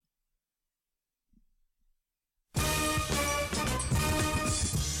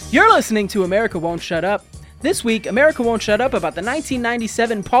You're listening to America Won't Shut Up. This week, America Won't Shut Up about the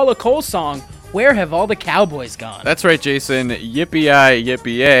 1997 Paula Cole song, Where Have All the Cowboys Gone? That's right, Jason. Yippee-yi,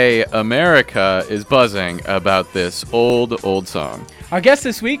 yippee-yay, America is buzzing about this old song. Our guests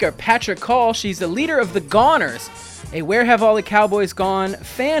this week are Patrick Call. She's the leader of the Goners, a Where Have All the Cowboys Gone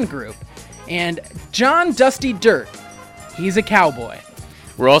fan group. And John Dusty Dirt. He's a cowboy.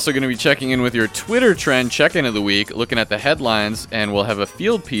 We're also going to be checking in with your Twitter trend check-in of the week, looking at the headlines, and we'll have a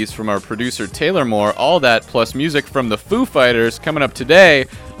field piece from our producer Taylor Moore. All that plus music from the Foo Fighters coming up today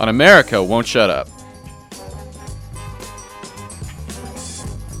on America Won't Shut Up.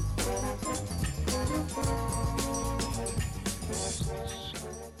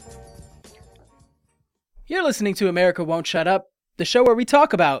 You're listening to America Won't Shut Up, the show where we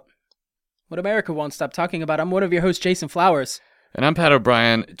talk about what America won't stop talking about. I'm one of your hosts, Jason Flowers. And I'm Pat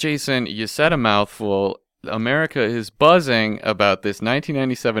O'Brien. Jason, you said a mouthful. America is buzzing about this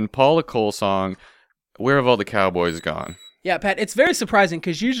 1997 Paula Cole song, Where Have All the Cowboys Gone? Yeah, Pat, it's very surprising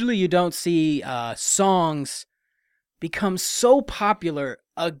because usually you don't see songs become so popular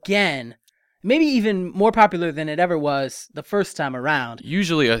again, maybe even more popular than it ever was the first time around.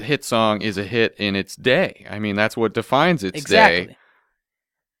 Usually a hit song is a hit in its day. I mean, that's what defines its Exactly. day.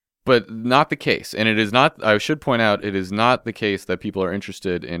 But not the case. And it is not, I should point out, it is not the case that people are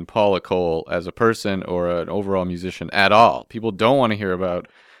interested in Paula Cole as a person or an overall musician at all. People don't want to hear about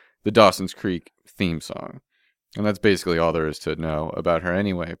the Dawson's Creek theme song. And that's basically all there is to know about her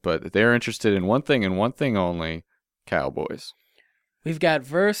anyway. But they're interested in one thing and one thing only, Cowboys. We've got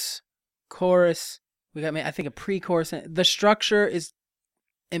verse, chorus, we got, I think, a pre-chorus. The structure is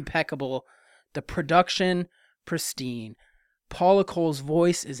impeccable. The production, pristine. Paula Cole's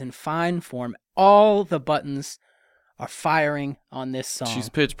voice is in fine form. All the buttons are firing on this song. She's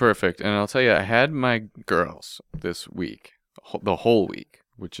pitch perfect. And I'll tell you, I had my girls this week, the whole week,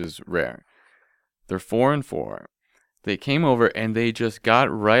 which is rare. They're 4 and 4. They came over and they just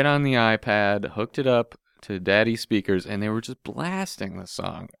got right on the iPad, hooked it up to daddy's speakers, and they were just blasting the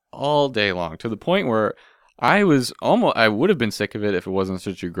song all day long to the point where I would have been sick of it if it wasn't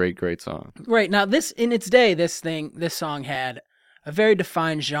such a great song. Right. Now, this, in its day, this song had a very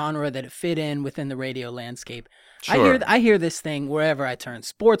defined genre that it fit in within the radio landscape. Sure. I hear this thing wherever I turn.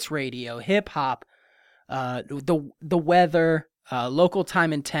 Sports radio, hip hop, the weather, local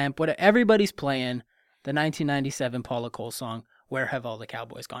time and temp, everybody's playing the 1997 Paula Cole song, Where Have All the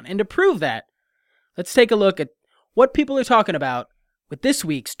Cowboys Gone? And to prove that, let's take a look at what people are talking about with this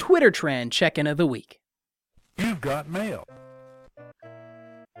week's Twitter trend check-in of the week. You've got mail.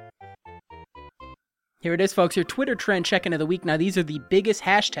 Here it is, folks, your Twitter trend check-in of the week. Now, these are the biggest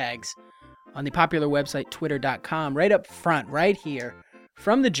hashtags on the popular website, twitter.com. Right up front, right here,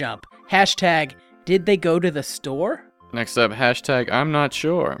 from the jump, hashtag, did they go to the store? Next up, hashtag, I'm not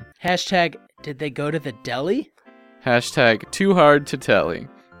sure. Hashtag, did they go to the deli? Hashtag, too hard to telly.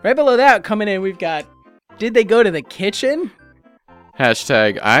 Right below that, coming in, we've got, did they go to the kitchen?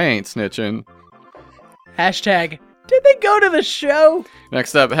 Hashtag, I ain't snitching. Hashtag, did they go to the show?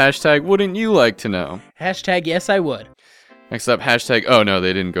 Next up, hashtag, wouldn't you like to know? Hashtag, yes, I would. Next up, hashtag, oh no,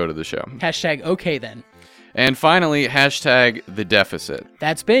 they didn't go to the show. Hashtag, okay then. And finally, hashtag, the deficit.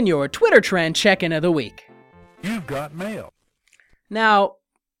 That's been your Twitter trend check-in of the week. You've got mail. Now,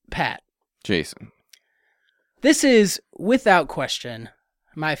 Pat. Jason. This is, without question,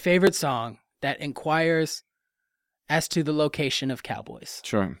 my favorite song that inquires as to the location of Cowboys.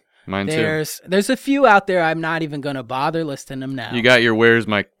 Sure. Mine too. There's a few out there. I'm not even going to bother listing them now. You got your where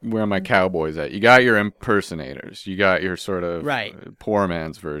are my Cowboys at? You got your impersonators. You got your sort of poor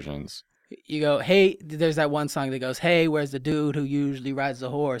man's versions. You go, hey, there's that one song that goes, hey, where's the dude who usually rides the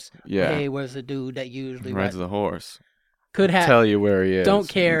horse? Yeah. Hey, where's the dude that usually rides the horse? Could have. Tell you where he is. Don't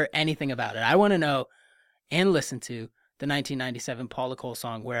care anything about it. I want to know and listen to the 1997 Paula Cole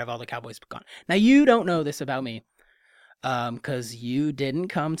song, Where Have All the Cowboys Gone? Now, you don't know this about me. Because you didn't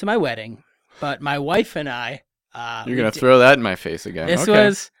come to my wedding, but my wife and I. You're gonna throw that in my face again.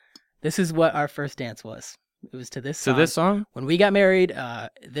 This is what our first dance was. It was to this song. To this song? When we got married,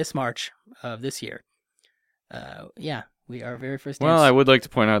 this March of this year. Our very first dance. Well, I would like to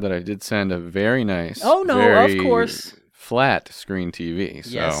point out that I did send a very nice. Oh no, very of course. Flat screen TV.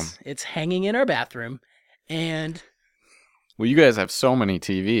 So. Yes, it's hanging in our bathroom, and. Well, you guys have so many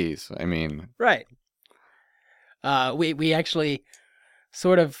TVs. I mean. Right. We actually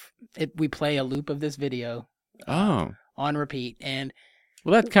we play a loop of this video on repeat, and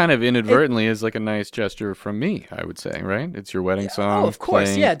well, that kind of inadvertently is like a nice gesture from me, I would say, right? It's your wedding song. Oh, of course,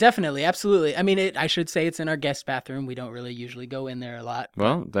 playing. Yeah, definitely, absolutely. I mean, I should say it's in our guest bathroom. We don't really usually go in there a lot.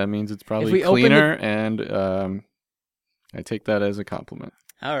 Well, that means it's probably cleaner, and I take that as a compliment.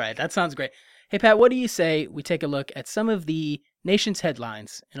 All right, that sounds great. Hey, Pat, what do you say we take a look at some of the nation's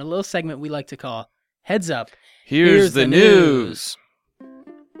headlines in a little segment we like to call Heads Up. Here's the news.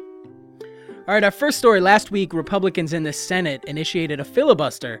 All right, our first story. Last week, Republicans in the Senate initiated a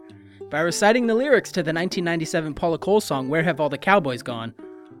filibuster by reciting the lyrics to the 1997 Paula Cole song, Where Have All the Cowboys Gone?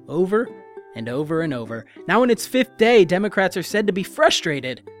 Over and over and over. Now in its fifth day, Democrats are said to be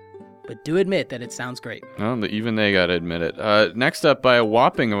frustrated, but do admit that it sounds great. Well, even they got to admit it. Next up, by a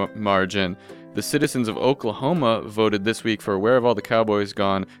whopping margin, the citizens of Oklahoma voted this week for Where Have All the Cowboys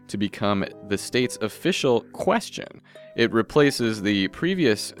Gone to become the state's official question. It replaces the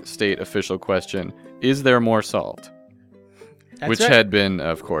previous state official question, Is there more salt? Which had been,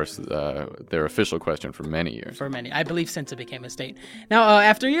 of course, their official question for many years. For many. I believe since it became a state. Now,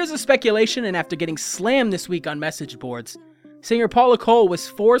 after years of speculation and after getting slammed this week on message boards, singer Paula Cole was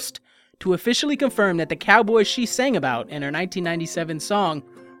forced to officially confirm that the Cowboys she sang about in her 1997 song,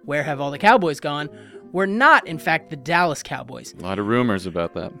 Where Have All the Cowboys Gone?, were not, in fact, the Dallas Cowboys. A lot of rumors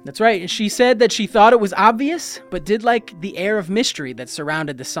about that. That's right. And she said that she thought it was obvious, but did like the air of mystery that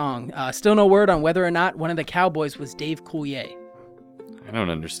surrounded the song. Still no word on whether or not one of the Cowboys was Dave Coulier. I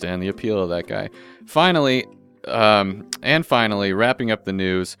don't understand the appeal of that guy. Finally, wrapping up the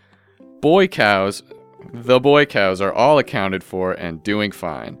news, the boy cows are all accounted for and doing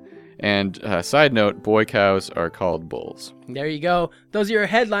fine. And side note, boy cows are called bulls. There you go. Those are your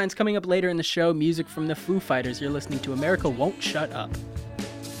headlines. Coming up later in the show, music from the Foo Fighters. You're listening to America Won't Shut Up.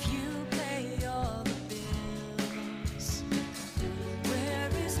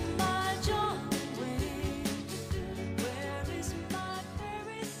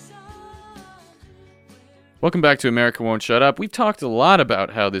 Welcome back to America Won't Shut Up. We've talked a lot about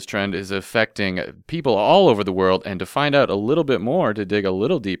how this trend is affecting people all over the world, and to find out a little bit more, to dig a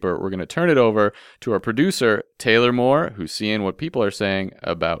little deeper, we're going to turn it over to our producer, Taylor Moore, who's seeing what people are saying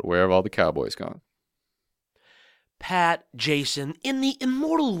about Where Have All the Cowboys Gone. Pat, Jason, in the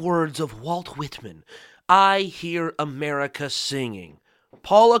immortal words of Walt Whitman, I hear America singing.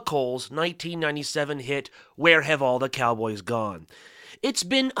 Paula Cole's 1997 hit, Where Have All the Cowboys Gone? It's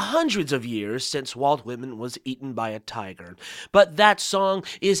been hundreds of years since Walt Whitman was eaten by a tiger, but that song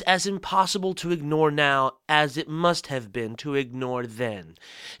is as impossible to ignore now as it must have been to ignore then.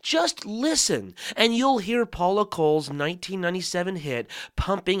 Just listen, and you'll hear Paula Cole's 1997 hit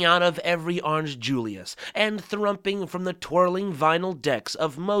pumping out of every Orange Julius and thrumping from the twirling vinyl decks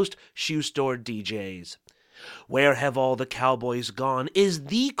of most shoe store DJs. Where have all the cowboys gone is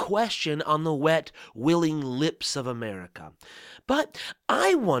the question on the wet, willing lips of America. But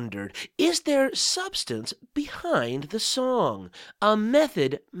I wondered, is there substance behind the song? A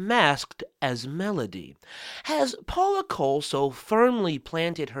method masked as melody? Has Paula Cole so firmly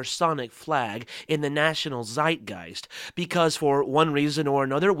planted her sonic flag in the national zeitgeist because for one reason or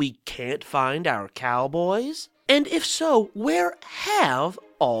another we can't find our cowboys? And if so, where have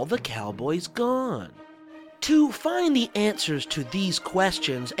all the cowboys gone? To find the answers to these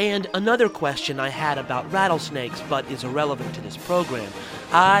questions, and another question I had about rattlesnakes but is irrelevant to this program,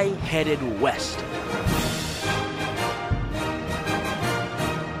 I headed west.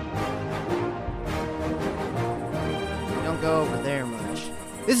 Don't go over there much.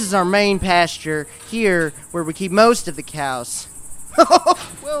 This is our main pasture, here where we keep most of the cows.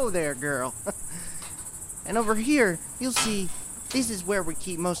 Whoa there, girl. And over here, you'll see, this is where we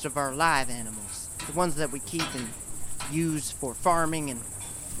keep most of our live animals. The ones that we keep and use for farming and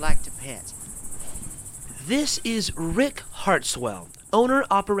like to pet. This is Rick Hartswell,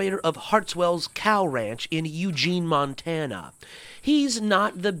 owner-operator of Hartswell's Cow Ranch in Eugene, Montana. He's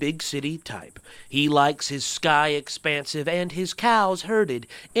not the big city type. He likes his sky expansive and his cows herded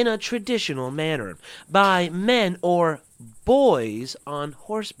in a traditional manner by men or boys on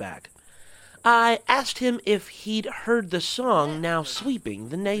horseback. I asked him if he'd heard the song now sweeping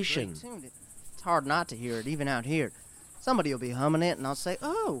the nation. It's hard not to hear it, even out here. Somebody will be humming it, and I'll say,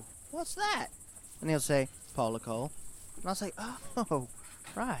 "Oh, what's that?" And he'll say, "Paula Cole." And I'll say, "Oh,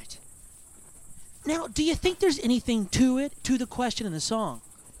 right." Now, do you think there's anything to it, to the question in the song?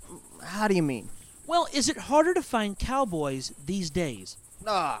 How do you mean? Well, is it harder to find cowboys these days?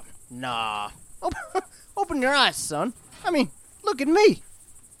 Nah. Open your eyes, son. I mean, look at me.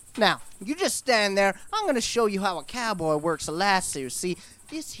 Now, you just stand there. I'm going to show you how a cowboy works a lasso. See,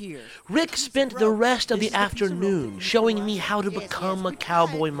 this here. Rick spent the rest of the afternoon showing me how to become a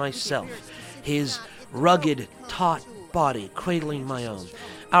cowboy myself. His rugged, taut body cradling my own.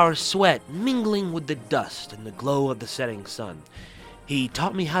 Our sweat mingling with the dust and the glow of the setting sun. He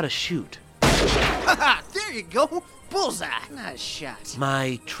taught me how to shoot. There you go. Bullseye. Nice shot.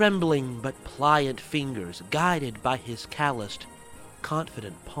 My trembling but pliant fingers, guided by his calloused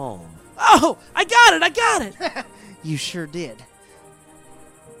confident palm. Oh, I got it! You sure did.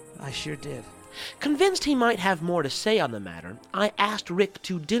 I sure did. Convinced he might have more to say on the matter, I asked Rick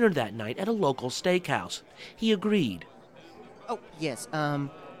to dinner that night at a local steakhouse. He agreed. Oh, yes,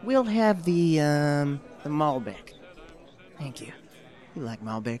 we'll have the Malbec. Thank you. You like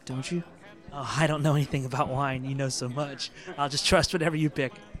Malbec, don't you? Oh, I don't know anything about wine. You know so much. I'll just trust whatever you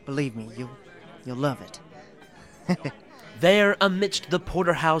pick. Believe me, you'll love it. There, amidst the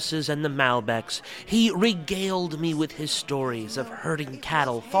porterhouses and the Malbecs, he regaled me with his stories of herding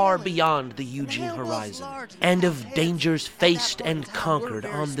cattle far beyond the Eugene horizon, and of dangers faced and conquered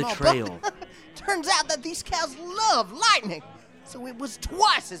on the trail. Turns out that these cows love lightning, so it was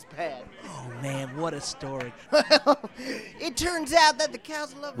twice as bad. Oh, man, what a story. It turns out that the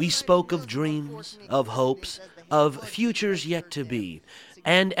cows love... We spoke of dreams, of hopes, of futures yet to be,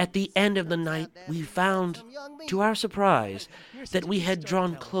 and at the end of the night we found, to our surprise, that we had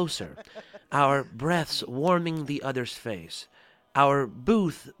drawn closer, our breaths warming the other's face, our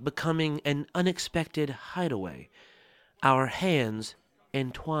booth becoming an unexpected hideaway, our hands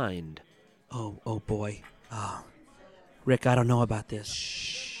entwined. Oh, boy. Rick, I don't know about this.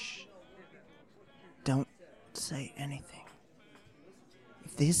 Shh. Don't say anything.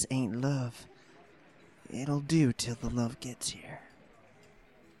 If this ain't love, it'll do till the love gets here.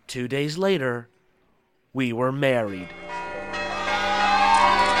 2 days later, we were married.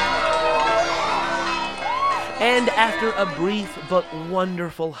 And after a brief but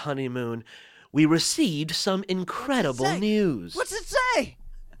wonderful honeymoon, we received some incredible news. What's it say?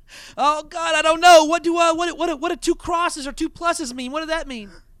 Oh, God, I don't know. What do 2 crosses or 2 pluses mean? What does that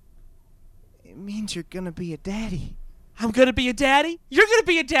mean? It means you're gonna be a daddy. I'm gonna be a daddy? You're gonna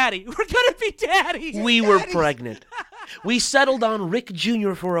be a daddy. We're gonna be daddies. We were pregnant. We settled on Rick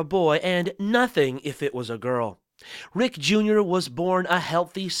Jr. for a boy and nothing if it was a girl. Rick Jr. was born a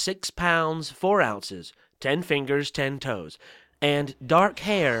healthy 6 pounds, 4 ounces, 10 fingers, 10 toes, and dark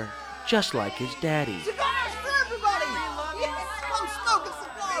hair just like his daddy. Cigars for everybody! Yes, I'm smoking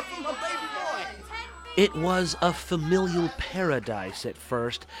cigars for my baby boy. It was a familial paradise at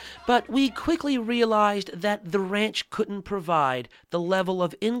first, but we quickly realized that the ranch couldn't provide the level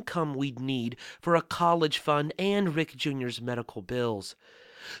of income we'd need for a college fund and Rick Jr.'s medical bills.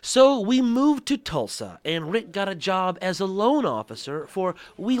 So we moved to Tulsa, and Rick got a job as a loan officer for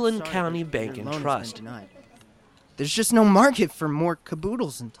Wheelan County Bank and Trust. There's just no market for more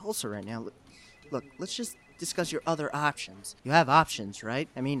caboodles in Tulsa right now. Look, let's just discuss your other options. You have options, right?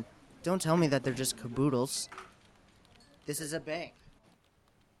 I mean, don't tell me that they're just caboodles. This is a bank.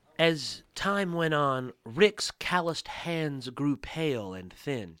 As time went on, Rick's calloused hands grew pale and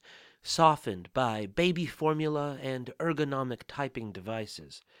thin, softened by baby formula and ergonomic typing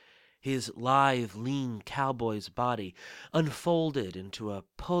devices. His lithe, lean cowboy's body unfolded into a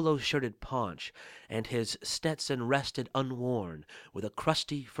polo-shirted paunch, and his Stetson rested unworn with a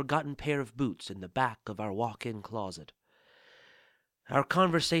crusty, forgotten pair of boots in the back of our walk-in closet. Our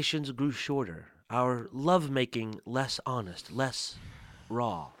conversations grew shorter, our lovemaking less honest, less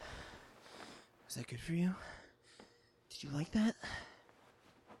raw. Was that good for you? Did you like that?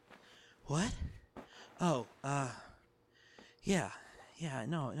 What? Oh, yeah,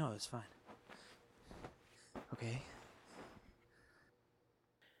 no, it's fine. Okay.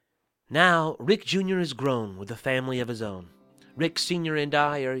 Now, Rick Jr. is grown with a family of his own. Rick Sr. and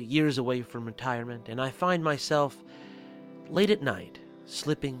I are years away from retirement, and I find myself late at night,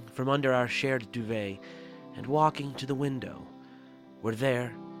 slipping from under our shared duvet and walking to the window, where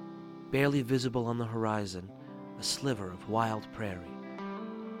there, barely visible on the horizon, a sliver of wild prairie.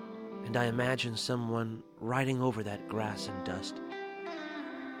 And I imagine someone riding over that grass and dust,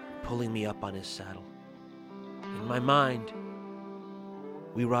 pulling me up on his saddle. In my mind,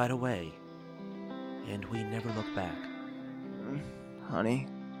 we ride away, and we never look back. Honey,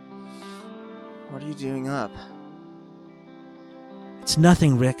 what are you doing up? It's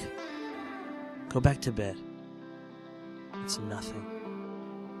nothing, Rick. Go back to bed. It's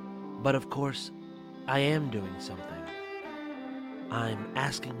nothing. But of course, I am doing something. I'm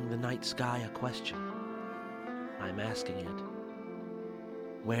asking the night sky a question. I'm asking it,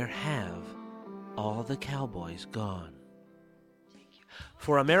 where have all the cowboys gone?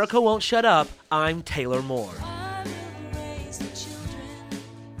 For America Won't Shut Up, I'm Taylor Moore.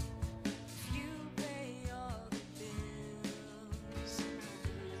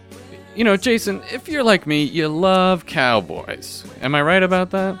 You know, Jason, if you're like me, you love cowboys. Am I right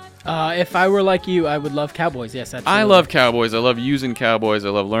about that? If I were like you, I would love Cowboys. Yes, absolutely. I love cowboys. I love using cowboys. I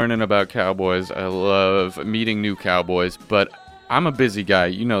love learning about cowboys. I love meeting new cowboys. But I'm a busy guy.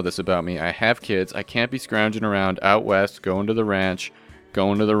 You know this about me. I have kids. I can't be scrounging around out west, going to the ranch,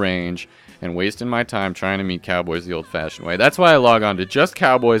 going to the range, and wasting my time trying to meet cowboys the old-fashioned way. That's why I log on to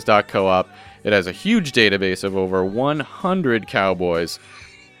justcowboys.coop. It has a huge database of over 100 cowboys.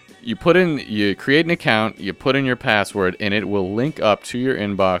 You create an account, you put in your password, and it will link up to your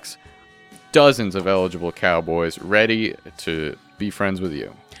inbox dozens of eligible cowboys ready to be friends with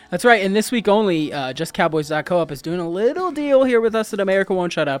you. That's right, and this week only, JustCowboys.coop is doing a little deal here with us at America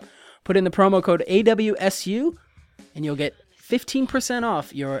Won't Shut Up. Put in the promo code AWSU, and you'll get 15%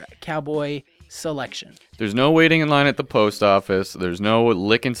 off your cowboy selection. There's no waiting in line at the post office. There's no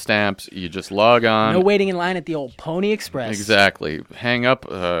licking stamps. You just log on. No waiting in line at the old Pony Express. Exactly. Hang up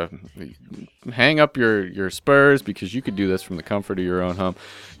your spurs, because you could do this from the comfort of your own home.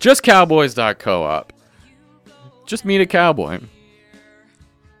 JustCowboys.coop. Just meet a cowboy.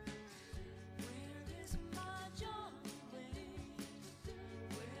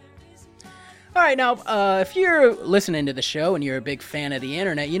 All right, now, if you're listening to the show and you're a big fan of the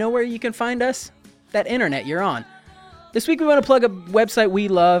internet, you know where you can find us? That internet you're on. This week we want to plug a website we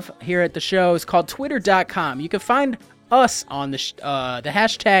love here at the show. It's called Twitter.com. You can find us on the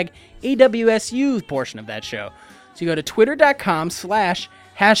hashtag AWSU portion of that show. So you go to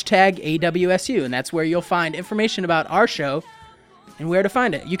Twitter.com/#AWSU, and that's where you'll find information about our show and where to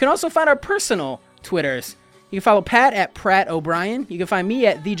find it. You can also find our personal Twitters. You can follow Pat at Pratt O'Brien. You can find me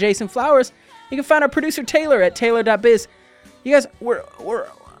at The Jason Flowers. You can find our producer Taylor at Taylor.biz. You guys, we're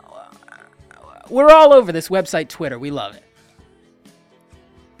all over this website, Twitter. We love it.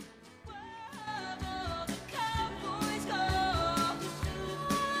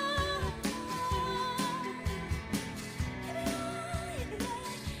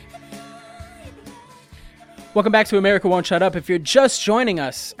 Welcome back to America Won't Shut Up. If you're just joining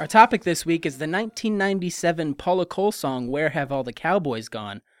us, our topic this week is the 1997 Paula Cole song, Where Have All the Cowboys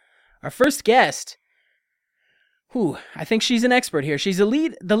Gone? Our first guest, I think she's an expert here. She's the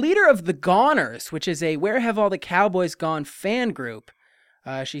leader of the Goners, which is a Where Have All the Cowboys Gone fan group.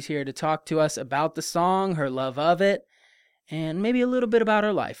 She's here to talk to us about the song, her love of it, and maybe a little bit about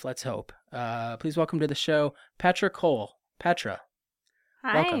her life, let's hope. Please welcome to the show, Petra Cole. Petra.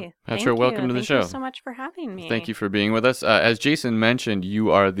 Hi. Welcome. Petra, welcome to the show. Thank you so much for having me. Thank you for being with us. As Jason mentioned,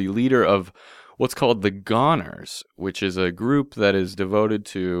 you are the leader of what's called the Goners, which is a group that is devoted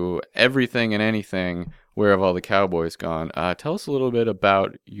to everything and anything Where Have All the Cowboys Gone. Tell us a little bit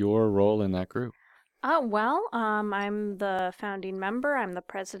about your role in that group. I'm the founding member. I'm the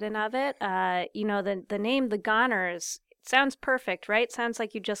president of it. The name The Goners, it sounds perfect, right? Sounds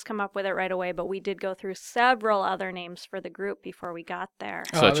like you just come up with it right away, but we did go through several other names for the group before we got there.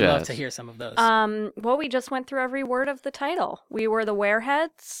 I would love to hear some of those. We just went through every word of the title. We were the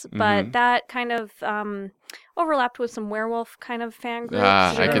Wereheads, but that kind of overlapped with some werewolf kind of fan groups.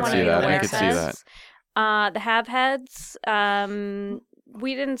 I could see that. The Have Heads,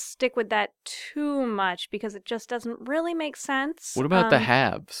 we didn't stick with that too much because it just doesn't really make sense. What about the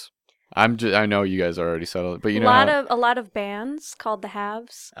Haves? I know you guys are already settled, but a lot of bands called the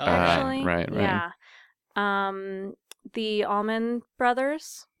Haves. Actually, right. Yeah. The Allman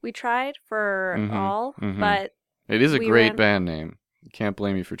Brothers, we tried for all, but it is a great band name. Can't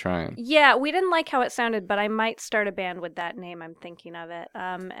blame you for trying. Yeah, we didn't like how it sounded, but I might start a band with that name. I'm thinking of it.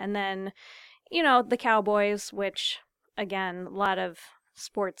 And then, the Cowboys, which again, a lot of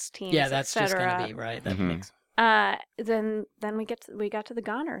sports teams. Yeah, that's just gonna be right. That makes. Then we got to the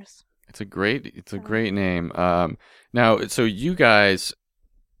Goners. It's a great name. Now, so you guys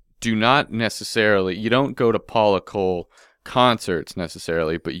do not necessarily, you don't go to Paula Cole concerts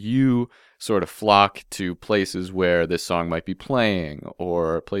necessarily, but you sort of flock to places where this song might be playing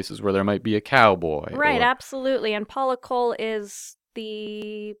or places where there might be a cowboy. Right, absolutely. And Paula Cole is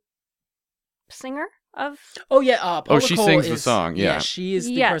the singer of... Paula she Cole sings the song, yeah. She is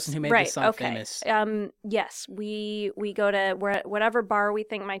the person who made the song famous. Yes, we go to whatever bar we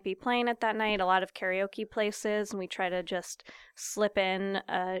think might be playing it that night, a lot of karaoke places, and we try to just slip in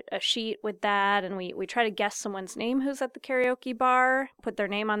a sheet with that, and we try to guess someone's name who's at the karaoke bar, put their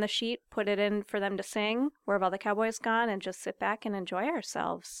name on the sheet, put it in for them to sing, Where Have All the Cowboys Gone, and just sit back and enjoy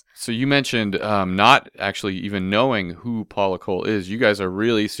ourselves. So you mentioned not actually even knowing who Paula Cole is. You guys are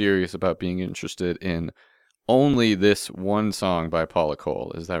really serious about being interested in only this one song by Paula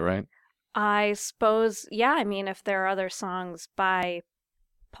Cole. Is that right? I suppose, yeah. I mean, if there are other songs by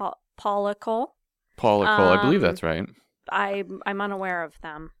Paula Cole. Paula Cole, I believe that's right. I'm unaware of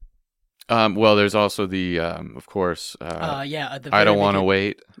them. Well, there's also the, of course, I Don't Want to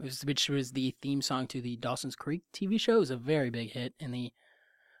Wait. Which was the theme song to the Dawson's Creek TV show. It was a very big hit in the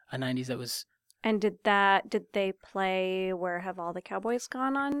 90s that was And did they play Where Have All the Cowboys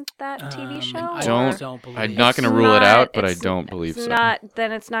Gone on that TV show? I Don't- don't believe I'm it. not going to It's rule it not- out, but I it's- don't believe It's so. not.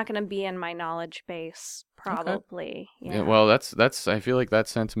 Then it's not going to be in my knowledge base, probably. Yeah, well, that's. I feel like that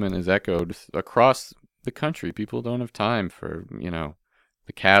sentiment is echoed across the country. People don't have time for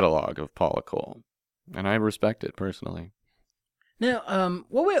the catalog of Paula Cole, and I respect it personally. Now,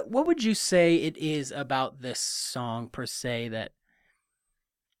 what would you say it is about this song per se that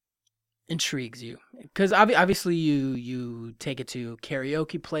intrigues you? Because obviously you take it to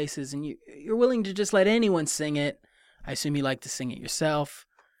karaoke places and you're willing to just let anyone sing it. I assume you like to sing it yourself.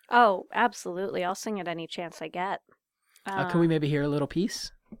 Oh, absolutely. I'll sing it any chance I get. Can we maybe hear a little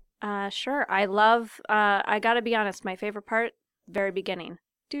piece? Sure. I love. I gotta be honest. My favorite part, very beginning.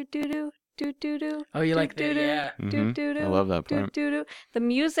 Do do do do do do. Oh, you like that? Yeah. Do do I do. love that Do part. do do. The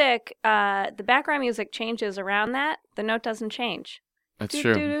music, the background music changes around that. The note doesn't change. That's Do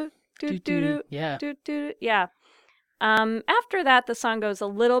true. do do do do. Yeah. Do do. Yeah. After that, the song goes a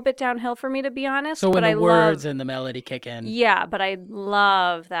little bit downhill for me, to be honest. So when but the I words love, and the melody kick in. yeah, but I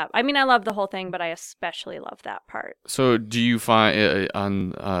love that. I mean, I love the whole thing, but I especially love that part. So, do you find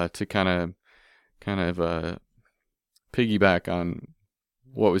to kind of piggyback on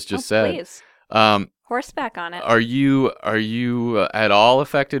what was just said? Please, Um, horseback on it. are you at all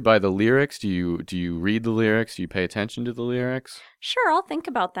affected by the lyrics? Do you read the lyrics? Do you pay attention to the lyrics? Sure, I'll think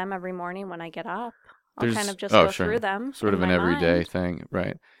about them every morning when I get up. I'll There's- kind of just oh, go sure. through them. Sort in of an my everyday mind. thing,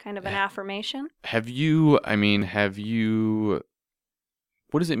 right? Kind of an affirmation. Have you?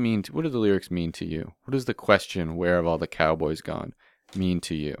 What does it mean? What do the lyrics mean to you? What does the question "Where have all the cowboys gone" mean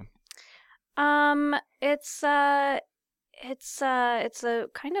to you? It's a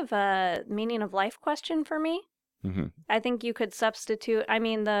kind of a meaning of life question for me. hmm I think you could substitute. I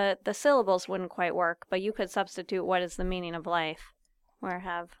mean, the syllables wouldn't quite work, but you could substitute what is the meaning of life. Where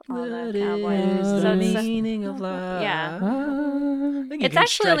have all What the cowboys? is So the it's meaning of life? yeah. I think you It's can actually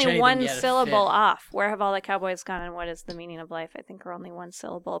stretch only anything one to get it syllable fit. off. Where have all the cowboys gone and what is the meaning of life? I think are only one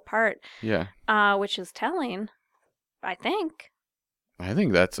syllable apart, Yeah, which is telling, I think. I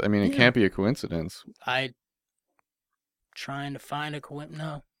think that's. I mean, it Yeah. can't be a coincidence. I trying to find a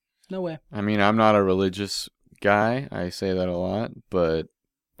coincidence. No way. I mean, I'm not a religious guy. I say that a lot, but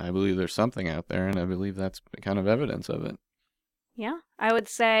I believe there's something out there, and I believe that's kind of evidence of it. Yeah, I would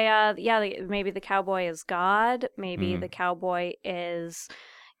say, maybe the cowboy is God. Maybe the cowboy is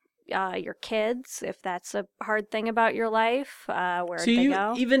your kids, if that's a hard thing about your life, where So they you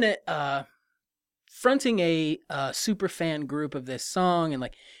go. even fronting a super fan group of this song, and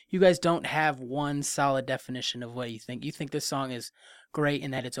like you guys don't have one solid definition of what you think. You think this song is great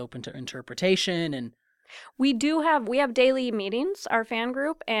in that it's open to interpretation, and We have daily meetings, our fan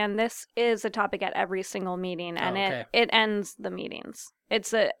group, and this is a topic at every single meeting, and okay. it ends the meetings.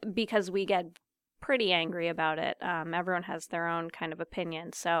 It's because we get pretty angry about it. Everyone has their own kind of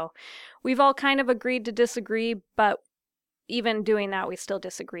opinion, so we've all kind of agreed to disagree, but even doing that, we still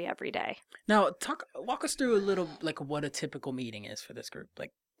disagree every day. now walk us through a little like what a typical meeting is for this group.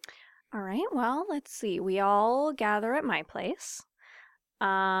 Like, All right, well, let's see. We all gather at my place.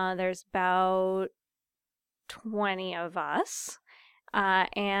 There's about 20 of us.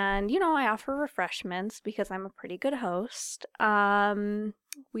 And, I offer refreshments because I'm a pretty good host.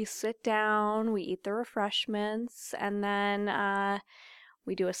 We sit down, we eat the refreshments, and then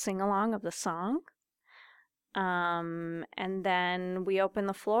we do a sing-along of the song. And then we open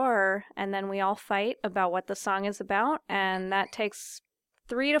the floor, and then we all fight about what the song is about, and that takes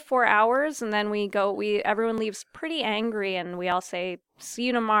 3 to 4 hours, and then everyone leaves pretty angry, and we all say, "See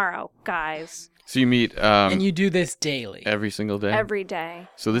you tomorrow, guys." So you meet and you do this daily. every single day. Every day.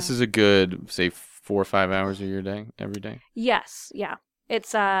 So this is a good, say, 4 or 5 hours of your day every day. Yes, yeah. It's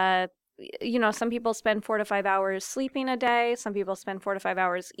some people spend 4 to 5 hours sleeping a day. Some people spend 4 to 5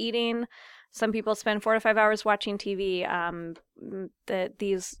 hours eating. Some people spend 4 to 5 hours watching TV.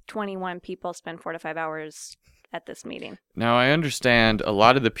 These 21 people spend 4 to 5 hours at this meeting. Now I understand a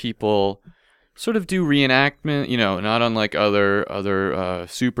lot of the people sort of do reenactment, not unlike other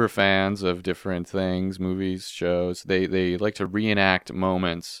super fans of different things, movies, shows. They like to reenact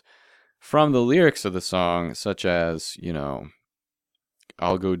moments from the lyrics of the song, such as,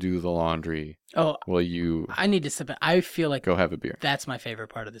 I'll go do the laundry. Oh, Well, you I need to sip it. I feel like go have a beer. that's my favorite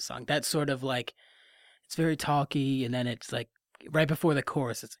part of the song. That's sort of like it's very talky, and then it's like right before the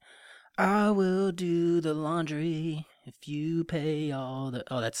chorus, it's I will do the laundry if you pay all the.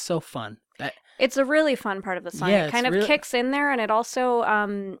 Oh, that's so fun. It's a really fun part of the song. Yeah, It it's kind of really- kicks in there, and it also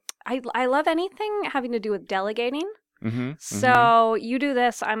I love anything having to do with delegating. Mm-hmm. So you do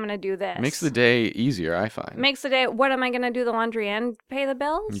this, I'm going to do this. Makes the day easier, I find. Makes the day. What am I going to do the laundry and pay the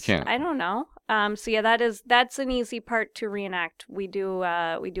bills? You can't. I don't know. So yeah, that's an easy part to reenact. We do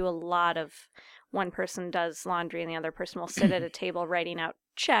a lot of one person does laundry and the other person will sit at a table writing out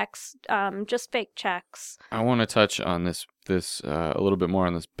checks, just fake checks. I want to touch on this a little bit more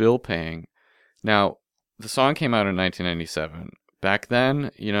on this bill paying. Now, the song came out in 1997. Back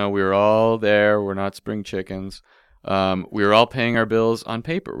then, we were all there. We're not spring chickens. We were all paying our bills on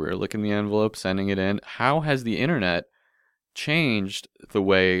paper. We were looking the envelope, sending it in. How has the internet changed the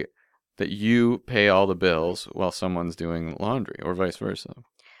way that you pay all the bills while someone's doing laundry, or vice versa?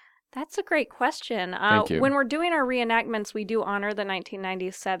 That's a great question. Thank you. When we're doing our reenactments, we do honor the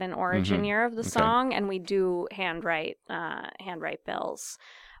 1997 origin year of the song, and we do handwrite bills.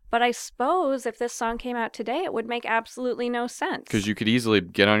 But I suppose if this song came out today, it would make absolutely no sense. Because you could easily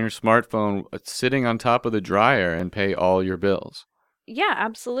get on your smartphone sitting on top of the dryer and pay all your bills. Yeah,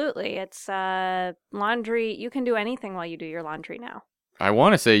 absolutely. It's laundry. You can do anything while you do your laundry now. I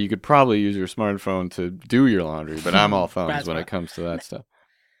want to say you could probably use your smartphone to do your laundry, but I'm all phones when it comes to that stuff.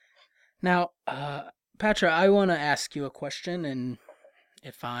 Now, Patra, I want to ask you a question, and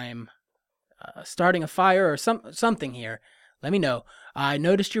if I'm starting a fire or something here, let me know. I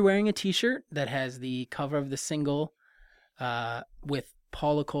noticed you're wearing a T-shirt that has the cover of the single with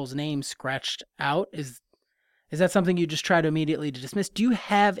Paula Cole's name scratched out. Is that something you just try to immediately dismiss? Do you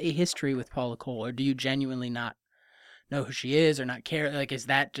have a history with Paula Cole, or do you genuinely not know who she is or not care? Like, is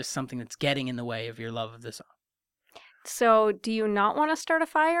that just something that's getting in the way of your love of the song? So, do you not want to start a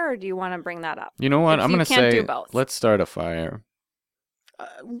fire, or do you want to bring that up? You know what? I'm going to say, do both. Let's start a fire.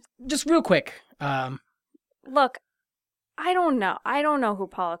 Just real quick. Look, I don't know. I don't know who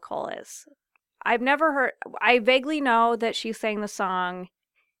Paula Cole is. I've never heard. I vaguely know that she sang the song.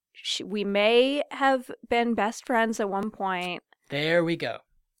 We may have been best friends at one point. There we go.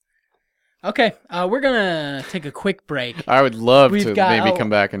 Okay, we're gonna take a quick break. I would love to maybe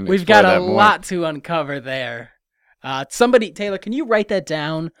come back and we've got a lot to uncover there. Somebody, Taylor, can you write that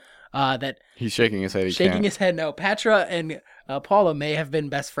down? That he's shaking his head. Shaking his head. No, Patra and Paula may have been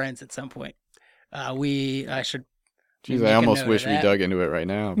best friends at some point. I should. Jeez, I almost wish we dug into it right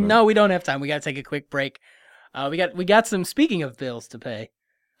now. But... No, we don't have time. We got to take a quick break. We got some. Speaking of bills to pay,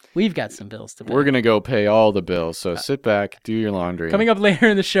 we've got some bills to pay. We're gonna go pay all the bills. So sit back, do your laundry. Coming up later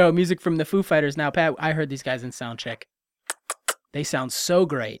in the show, music from the Foo Fighters. Now, Pat, I heard these guys in soundcheck. They sound so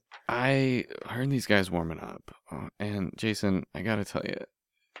great. I heard these guys warming up, and Jason, I gotta tell you,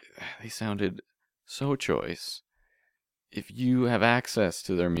 they sounded so choice. If you have access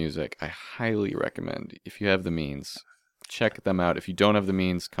to their music, I highly recommend, if you have the means, check them out. If you don't have the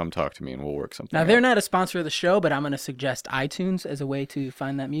means, come talk to me and we'll work something out. Now, they're not a sponsor of the show, but I'm going to suggest iTunes as a way to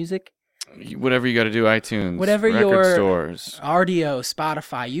find that music. Whatever you got to do, iTunes, whatever record stores. RDO,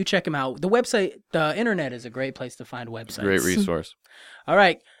 Spotify, you check them out. The website, the internet is a great place to find websites. Great resource. All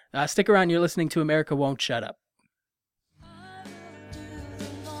right, stick around. You're listening to America Won't Shut Up.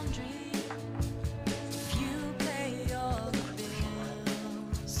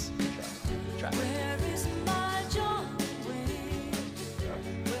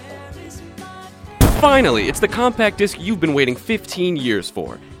 Finally, it's the compact disc you've been waiting 15 years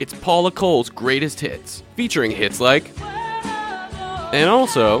for. It's Paula Cole's Greatest Hits, featuring hits like... And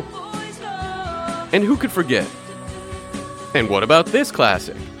also... And who could forget? And what about this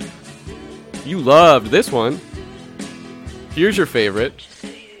classic? You loved this one. Here's your favorite.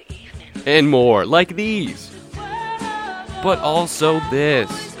 And more, like these. But also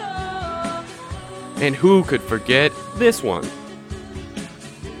this. And who could forget this one?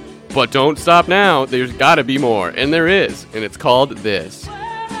 But don't stop now, there's gotta be more, and there is, and it's called this.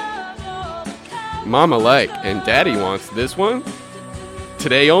 Mama like and Daddy wants this one?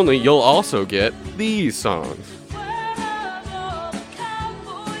 Today only, you'll also get these songs.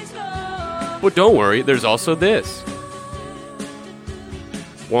 But don't worry, there's also this.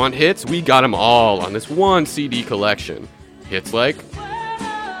 Want hits? We got them all on this one CD collection. Hits like...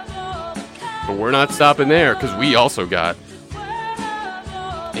 But we're not stopping there, because we also got...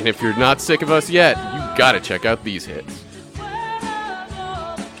 And if you're not sick of us yet, you gotta check out these hits.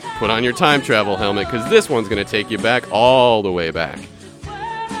 Put on your time travel helmet, because this one's gonna take you back all the way back.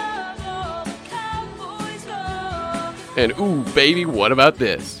 And ooh, baby, what about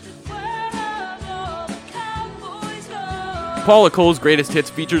this? Paula Cole's Greatest Hits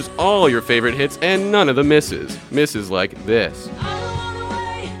features all your favorite hits and none of the misses. Misses like this.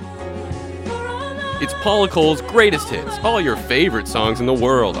 It's Paula Cole's Greatest Hits, all your favorite songs in the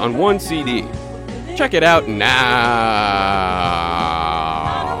world on one CD. Check it out now.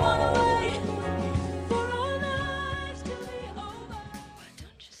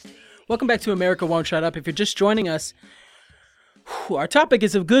 Welcome back to America Won't Shut Up. If you're just joining us, Our topic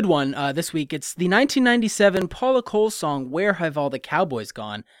is a good one this week. It's the 1997 Paula Cole song, Where Have All the Cowboys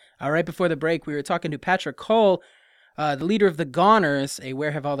Gone? Right before the break, we were talking to Patrick Cole, the leader of the Goners, a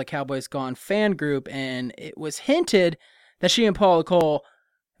Where Have All the Cowboys Gone fan group, and it was hinted that she and Paula Cole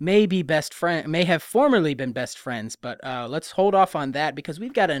may have formerly been best friends, but let's hold off on that because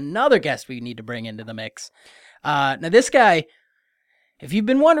we've got another guest we need to bring into the mix. Now, this guy, if you've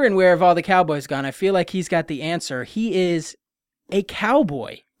been wondering where have all the Cowboys gone, I feel like he's got the answer. He is a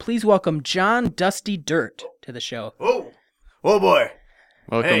cowboy. Please welcome John Dusty Dirt to the show. Oh boy.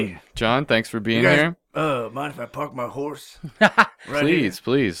 Welcome, Hey. John. Thanks for being You guys, here. mind if I park my horse? Please,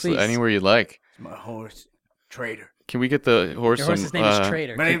 anywhere you like. It's my horse, Trader. Can we get the horse? Your horse's name is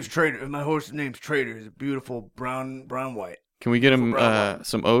Trader. My name's Trader. My horse's name's Trader. He's a beautiful brown white. Can we get him brown.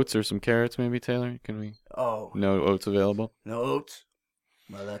 some oats or some carrots, maybe, Taylor? Can we? Oh, No oats available. no oats.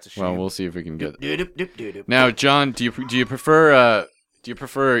 Well, that's a shame. Well, we'll see if we can get. Dip. Now, John, do you prefer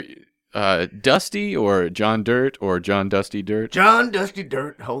Dusty or John Dirt or John Dusty Dirt? John Dusty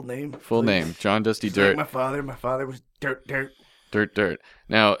Dirt, whole name. Full please. name, John Dusty Just Dirt. like my father was Dirt. Dirt.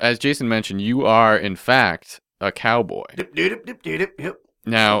 Now, as Jason mentioned, you are in fact a cowboy. Dip. Yep.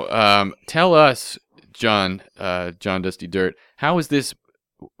 Now, tell us, John Dusty Dirt, how is this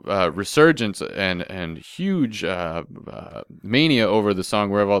resurgence and huge mania over the song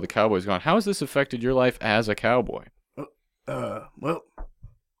 "Where Have All the Cowboys Gone"? How has this affected your life as a cowboy? Well,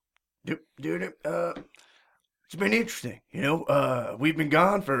 it's been interesting. We've been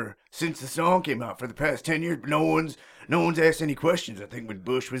gone since the song came out for the past 10 years, but no one's asked any questions. I think when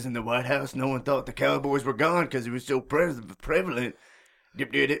Bush was in the White House, no one thought the Cowboys were gone because it was so prevalent. And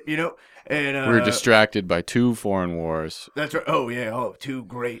We were distracted by 2 foreign wars. That's right. Oh yeah. Oh, 2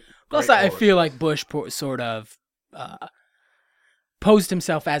 great. Plus, great I wars. feel like Bush sort of posed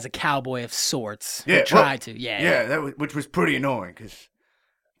himself as a cowboy of sorts. Yeah, He tried to. Yeah. Which was pretty annoying because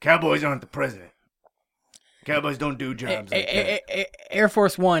Cowboys aren't the president. Cowboys don't do jobs like that. Air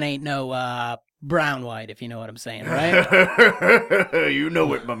Force One ain't no brown white, if you know what I'm saying, right? You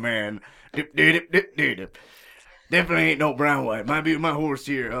know it, my man. Dip. Definitely ain't no brown white. My horse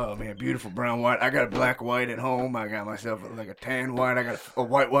here. Oh man, beautiful brown white. I got a black white at home. I got myself like a tan white. I got a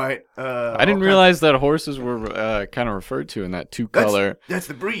white. I didn't realize that horses were kind of referred to in that 2 color. That's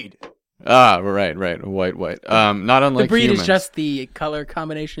the breed. Right. White. Not unlike The breed humans. is just the color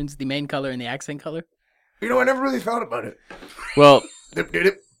combinations, the main color and the accent color. I never really thought about it. Well,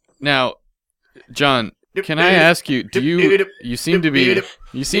 Dip. now, John, can I ask you? Do you seem to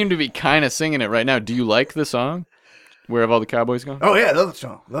be kind of singing it right now? Do you like the song? Where Have All the Cowboys Gone? Oh yeah, I love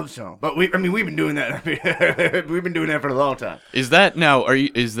the song. But we've been doing that. We've been doing that for a long time. Is that now?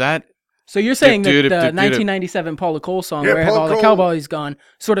 Is that? So you're saying that the dip. 1997 Paula Cole song, Yeah, Where Have Paula All the Cole- Cowboys Gone,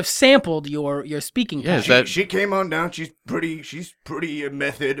 sort of sampled your speaking Yeah, is pattern? that- She came on down. She's pretty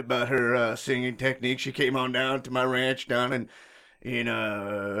method about her singing technique. She came on down to my ranch down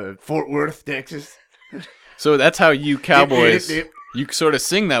in Fort Worth, Texas. So that's how you cowboys. Dip. You sort of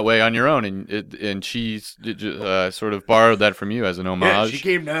sing that way on your own, and she sort of borrowed that from you as an Yeah, homage. she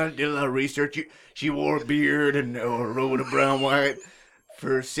came down, did a lot of research. She wore a beard and rode a brown white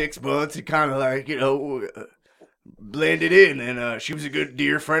for 6 months and kind of like, blended in. And she was a good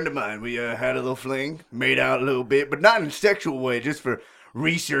dear friend of mine. We had a little fling, made out a little bit, but not in a sexual way, just for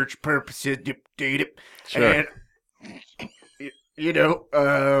research purposes. Sure. And,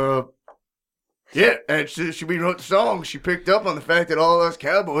 yeah, and we wrote the song. She picked up on the fact that all us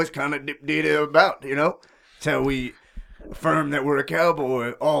cowboys kind of did it about, That's how we affirm that we're a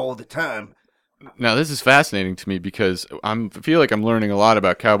cowboy all the time. Now this is fascinating to me because I feel like I'm learning a lot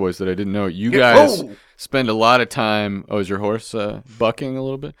about cowboys that I didn't know. You Yeah, guys oh! spend a lot of time. Oh, is your horse bucking a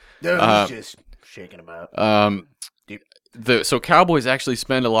little bit? No, he's just shaking about. So cowboys actually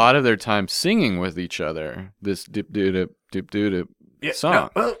spend a lot of their time singing with each other. This dip dip song.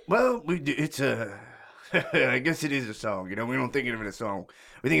 No, well, we do. It's a. I guess it is a song. We don't think of it as a song.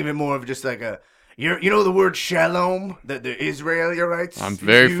 We think of it more of just like a. You know the word shalom that the Israelites. I'm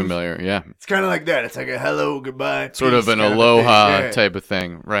very use? familiar. Yeah, It's kind of like that. It's like a hello, goodbye. sort of peace an kind aloha thing. Yeah. type of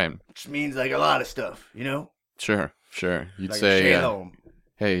thing, right? Which means like a lot of stuff. Sure. You'd Like say, shalom.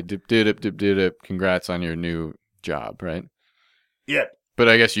 "Hey, dip. Congrats on your new job," right? Yeah. But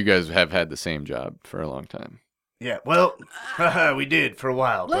I guess you guys have had the same job for a long time. Yeah. Well, we did for a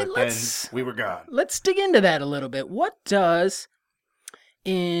while, but then let's- we were gone. Let's dig into that a little bit. What does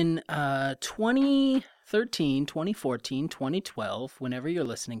in 2013, 2014, 2012, whenever you're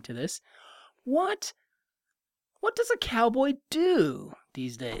listening to this, what does a cowboy do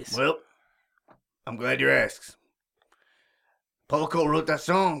these days? Well, I'm glad you asked. Paula Cole wrote that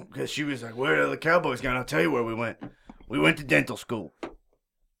song because she was like, "Where are the Cowboys gone?" I'll tell you where we went. We went to dental school.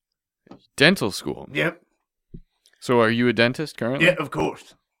 Dental school. Yep. So are you a dentist currently? Yeah, of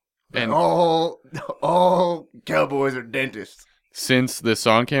course. And all cowboys are dentists. since this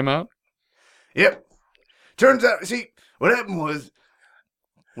song came out? Yep. Turns out, see, what happened was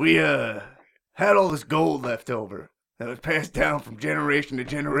we had all this gold left over that was passed down from generation to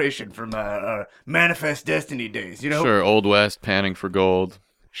generation from our Manifest Destiny days, you know? Sure, Old West, panning for gold.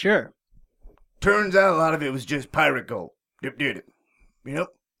 Sure. Turns out a lot of it was just pirate gold. Did it. You know?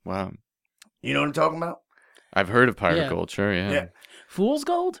 Wow. You know what I'm talking about? I've heard of pirate Yeah. gold, sure, yeah. Yeah. Fool's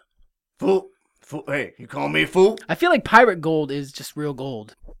gold? Fool. Hey, you call me a fool? I feel like pirate gold is just real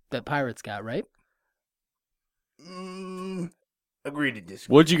gold that pirates got, right? Agree to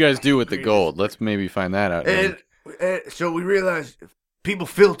disagree. What'd you guys do with the gold? Let's maybe find that out. And so we realized people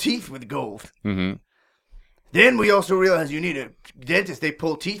fill teeth with gold. Mm-hmm. Then we also realized you need a dentist. They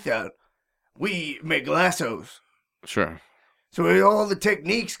pull teeth out. We make lassos. Sure. So all the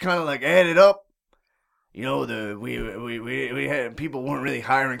techniques kind of like added up. You know, we had people weren't really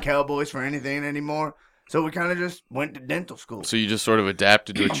hiring cowboys for anything anymore. So we kind of just went to dental school. So you just sort of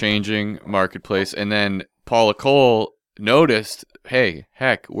adapted to a changing marketplace, and then Paula Cole noticed, hey,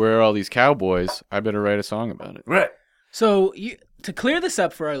 heck, where are all these cowboys? I better write a song about it. Right. So to clear this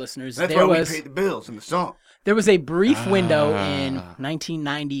up for our listeners, That's there why was we paid the bills in the song. there was a brief window in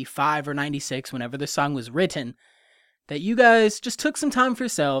 1995 or 96, whenever the song was written, that you guys just took some time for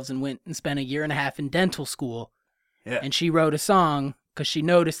yourselves and went and spent a year and a half in dental school. Yeah. And she wrote a song because she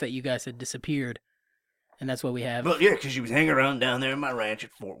noticed that you guys had disappeared. And that's what we have. Well, yeah, because she was hanging around down there in my ranch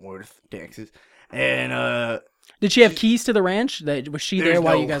at Fort Worth, Texas. And Did she have keys to the ranch? Was she there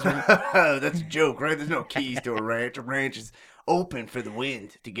while you guys were? That's a joke, right? There's no keys to a ranch. A ranch is open for the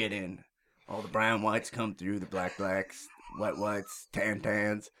wind to get in. All the brown whites come through, the black blacks, white whites,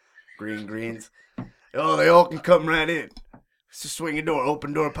 tans, green greens. Oh, they all can come right in. It's a swinging door,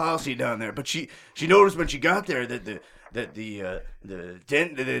 open door policy down there. But she noticed when she got there that the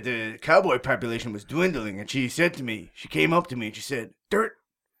cowboy population was dwindling, and she said to me, she came up to me and she said, "Dirt,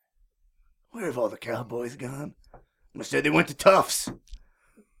 where have all the cowboys gone?" I said they went to Tufts to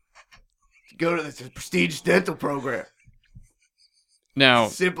go to this prestigious dental program. Now,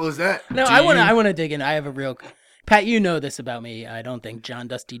 Simple as that. No, I want to dig in. I have a real Pat. You know this about me. I don't think John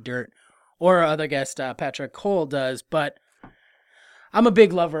Dusty Dirt or our other guest Patrick Cole does, but I'm a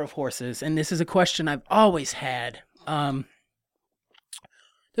big lover of horses, and this is a question I've always had.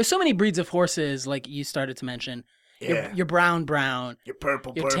 There's so many breeds of horses, like you started to mention. Yeah. Your brown, Your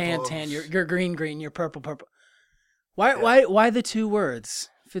purple, your purple. tan, your green, your purple. Why the two words?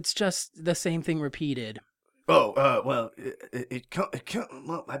 If it's just the same thing repeated. Oh, well,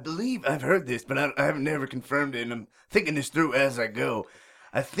 well, I believe I've heard this, but I have never confirmed it, and I'm thinking this through as I go.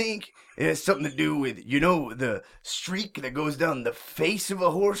 I think it has something to do with, you know, the streak that goes down the face of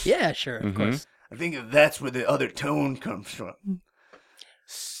a horse? Yeah, sure, of course. I think that's where the other tone comes from.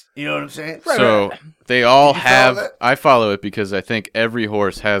 You know what I'm saying? so they all Did you follow have. that? I follow it because I think every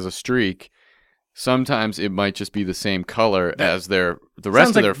horse has a streak. Sometimes it might just be the same color as the rest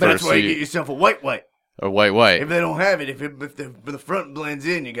of like- their but fur. That's why you get yourself a white. A white. If they don't have it, if the front blends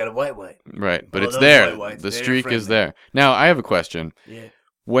in, you got a white. Right, but Oh, it's those there. white-whites, The they're streak is friendly. there. Now, I have a question. Yeah.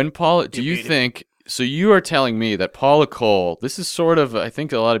 When Paula, do you beat it. think, so you are telling me that Paula Cole, this is sort of, I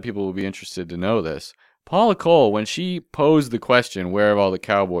think a lot of people will be interested to know this. Paula Cole, when she posed the question, where have all the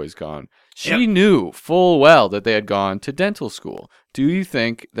cowboys gone? She knew full well that they had gone to dental school. Do you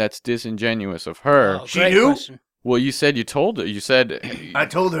think that's disingenuous of her? Oh, She great knew? question. Well, you said you told her. You said, I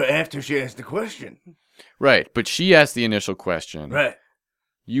told her after she asked the question. right, but she asked the initial question. Right.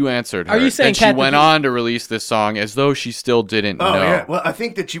 You answered her. Are you saying, then she Kat, that went you- on to release this song as though she still didn't Oh, know. yeah. Well, I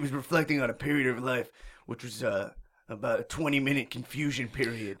think that she was reflecting on a period of life, which was about a 20-minute confusion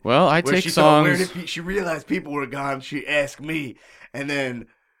period. Well, I where take she thought, songs. she realized people were gone. She asked me, and then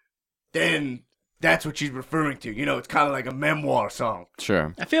that's what she's referring to. You know, it's kind of like a memoir song.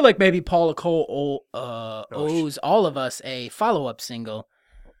 Sure. I feel like maybe Paula Cole owes all of us a follow-up single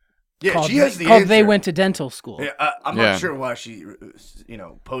Yeah, called, she has the called answer. They Went to Dental School. Yeah, I'm Yeah. not sure why she,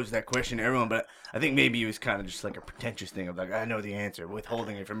 posed that question to everyone, but I think maybe it was kind of just like a pretentious thing of like, I know the answer,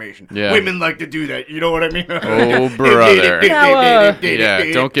 withholding information. Yeah. Women like to do that. You know what I mean? Oh, brother. Now,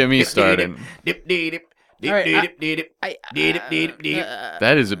 Yeah, don't get me started. All right,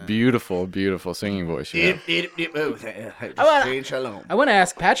 That is a beautiful, beautiful singing voice. You have. Saying shalom. I want to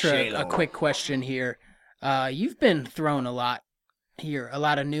ask Patra a Shalom. quick question here. You've been thrown a lot here, a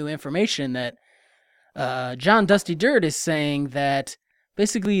lot of new information that John Dusty Dirt is saying that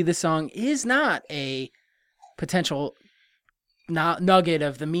basically the song is not a potential nugget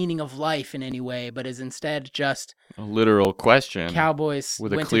of the meaning of life in any way, but is instead just a literal question Cowboys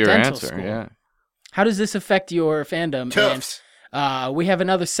with a went clear to dental answer. school. Yeah. How does this affect your fandom? Tufts. And, we have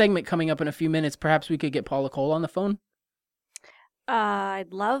another segment coming up in a few minutes. Perhaps we could get Paula Cole on the phone.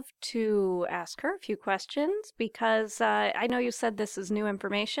 I'd love to ask her a few questions because I know you said this is new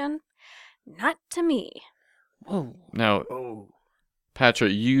information. Not to me. Whoa. Now, Oh. Patra,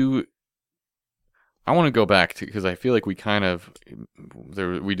 I want to go back to, because I feel like we kind of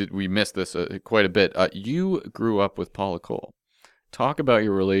we missed this quite a bit. You grew up with Paula Cole. Talk about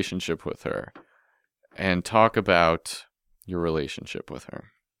your relationship with her, and talk about your relationship with her.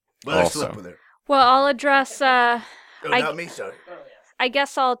 Well, I Also. slept with her. Well, I'll address. Oh, not me, sorry. I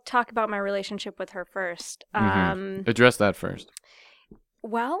guess I'll talk about my relationship with her first. Address that first.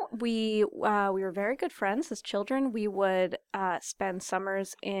 Well, we were very good friends as children. We would spend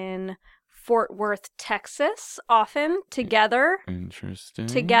summers in Fort Worth, Texas, often together. Interesting.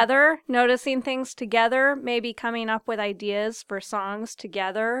 Together, noticing things together, maybe coming up with ideas for songs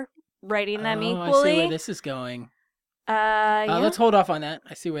together, writing them equally. I see where this is going. Yeah. Let's hold off on that.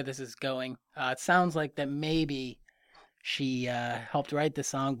 I see where this is going. It sounds like that maybe she helped write the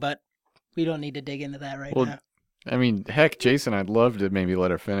song, but we don't need to dig into that right now. I mean, heck, Jason, I'd love to maybe let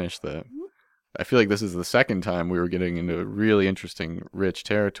her finish I feel like this is the second time we were getting into really interesting, rich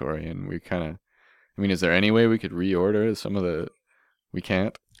territory, and we kind of... I mean, is there any way we could reorder some of the... We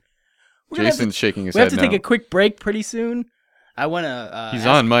can't? Jason's shaking his head now. We have to take a quick break pretty soon. I want to... He's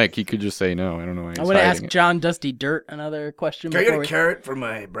on mic. He could just say no. I don't know why he's I want to ask hiding it. John Dusty Dirt another question. Can I get a carrot for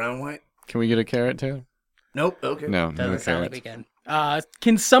my brown white? Can we get a carrot, too? Nope. Okay. No, Doesn't no sound like carrots. we can.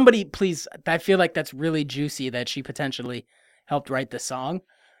 Can somebody please... I feel like that's really juicy that she potentially helped write the song.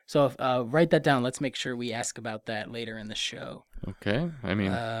 So write that down. Let's make sure we ask about that later in the show. Okay. I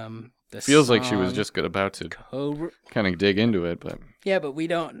mean, The feels like she was song just about to co- kind of dig into it, but... Yeah, but we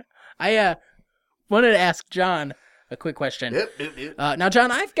don't. I wanted to ask John a quick question. Yep. Now, John,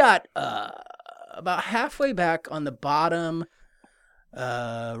 I've got about halfway back on the bottom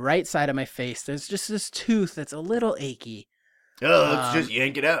right side of my face, there's just this tooth that's a little achy. Oh, let's just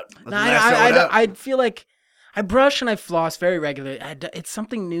yank it out. Let's No, lasso it out. I feel like I brush and I floss very regularly. It's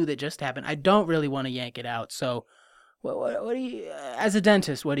something new that just happened. I don't really want to yank it out. So, what do you, as a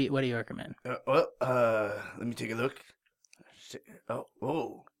dentist, what do you recommend? Let me take a look. Oh,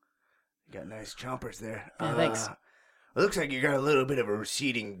 whoa. You got nice chompers there. Yeah, thanks. It looks like you got a little bit of a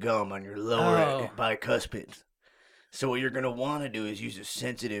receding gum on your lower bicuspid. So what you're gonna want to do is use a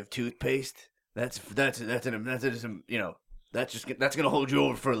sensitive toothpaste. That's gonna hold you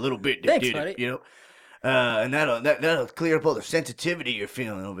over for a little bit. Thanks, buddy. You know. And that'll clear up all the sensitivity you're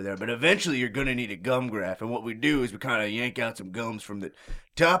feeling over there. But eventually you're gonna need a gum graft. And what we do is we kind of yank out some gums from the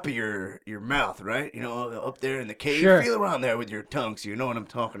top of your mouth, right? You know, up there in the cave. Sure. Feel around there with your tongue, so you know what I'm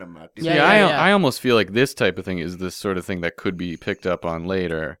talking about. Yeah. I almost feel like this type of thing is this sort of thing that could be picked up on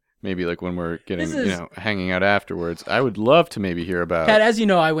later. Maybe like when we're getting, hanging out afterwards. I would love to maybe hear about... Pat, as you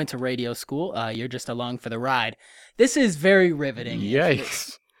know, I went to radio school. You're just along for the ride. This is very riveting.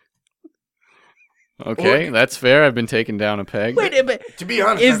 Yikes. Okay, that's fair. I've been taken down a peg. Wait, but to be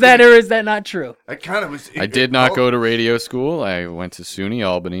honest, is that or is that not true? I kind of was. I did not go to radio school. I went to SUNY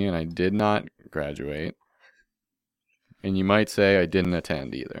Albany, and I did not graduate. And you might say I didn't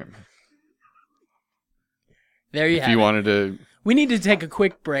attend either. There you have If you it. wanted to... We need to take a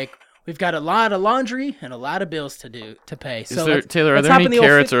quick break. We've got a lot of laundry and a lot of bills to pay. So Taylor, are let's there hop any in the old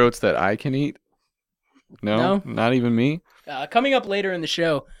carrots or oats that I can eat? No? No? Not even me? Coming up later in the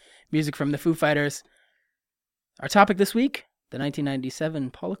show, music from the Foo Fighters. Our topic this week, the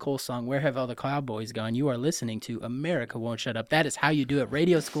 1997 Paula Cole song, Where Have All the Cowboys Gone? You are listening to America Won't Shut Up. That is how you do it.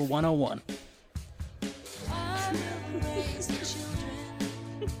 Radio School 101.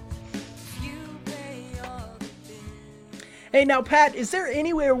 Hey, now, Pat, is there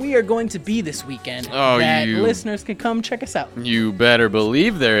anywhere we are going to be this weekend that listeners can come check us out? You better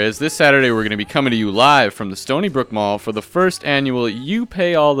believe there is. This Saturday, we're going to be coming to you live from the Stony Brook Mall for the first annual You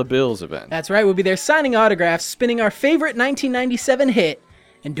Pay All the Bills event. That's right. We'll be there signing autographs, spinning our favorite 1997 hit,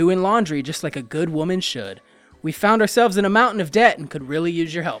 and doing laundry just like a good woman should. We found ourselves in a mountain of debt and could really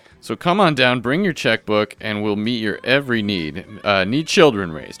use your help. So come on down, bring your checkbook, and we'll meet your every need. Need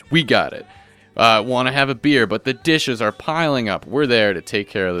children raised. We got it. Want to have a beer, but the dishes are piling up. We're there to take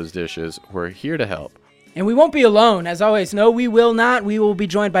care of those dishes. We're here to help. And we won't be alone. As always, no, we will not. We will be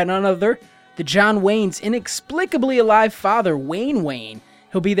joined by none other, the John Wayne's inexplicably alive father, Wayne.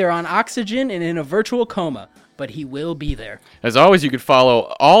 He'll be there on oxygen and in a virtual coma, but he will be there. As always, you could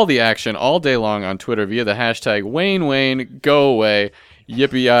follow all the action all day long on Twitter via the hashtag Wayne, go away,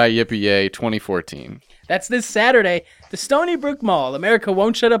 yippee-yi, yippee-yay 2014. That's this Saturday, The Stony Brook Mall. America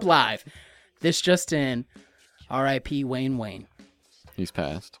Won't Shut Up live. This just in. R.I.P. Wayne Wayne. He's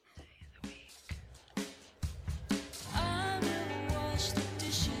passed.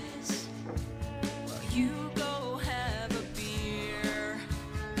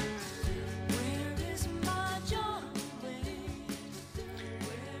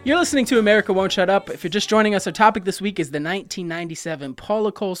 You're listening to America Won't Shut Up. If you're just joining us, our topic this week is the 1997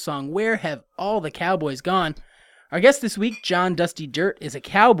 Paula Cole song, Where Have All the Cowboys Gone? Our guest this week, John Dusty Dirt, is a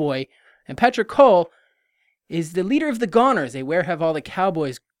cowboy, and Petra Cole is the leader of the Goners, a Where Have All the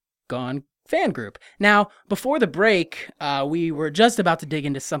Cowboys Gone fan group. Now, before the break, we were just about to dig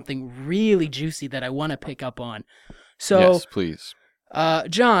into something really juicy that I want to pick up on. So, yes, please.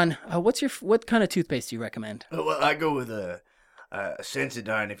 John, what kind of toothpaste do you recommend? Well, I go with a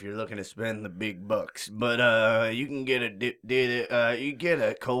Sensodyne if you're looking to spend the big bucks, but you can get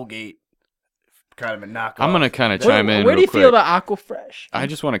a Colgate, kind of a knockoff. I'm gonna kind of chime in. Where do you quick. feel about Aquafresh? I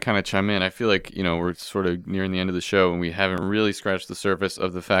just want to kind of chime in. I feel like we're sort of nearing the end of the show, and we haven't really scratched the surface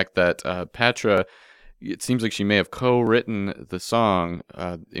of the fact that Patra. It seems like she may have co-written the song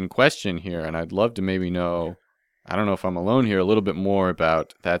in question here, and I'd love to maybe know. I don't know if I'm alone here. A little bit more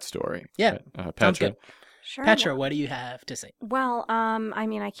about that story. Yeah, Patra. sounds good. Sure. Petra, what do you have to say? Well, I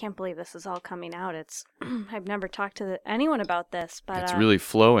mean, I can't believe this is all coming out. It's I've never talked to anyone about this, but It's really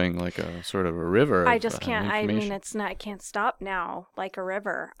flowing like a sort of a river. I just can't. I mean, information. it's not. It can't stop now, like a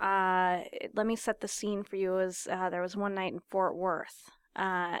river. Let me set the scene for you. There was one night in Fort Worth.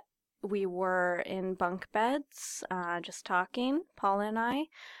 We were in bunk beds, just talking, Paula and I,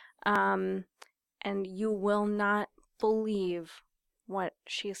 and you will not believe what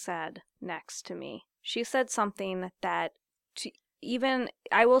she said next to me. She said something that even,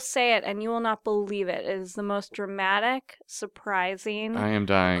 I will say it and you will not believe it. It is the most dramatic, surprising, I am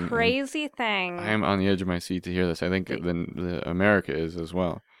dying. crazy thing. I am on the edge of my seat to hear this. I think the America is as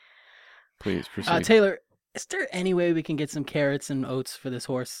well. Please proceed. Taylor, is there any way we can get some carrots and oats for this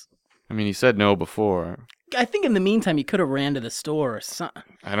horse? I mean, he said no before. I think in the meantime, you could have ran to the store or something.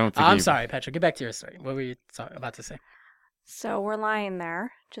 I don't think I'm sorry, Petra. Get back to your story. What were you about to say? So we're lying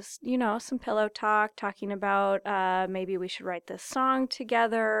there, just, some pillow talk, talking about maybe we should write this song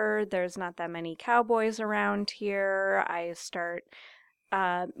together. There's not that many cowboys around here. I start,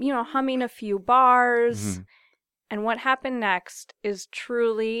 humming a few bars. Mm-hmm. And what happened next is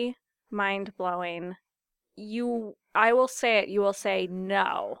truly mind-blowing. I will say it. You will say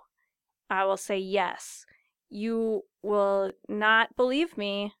no. I will say yes. You will not believe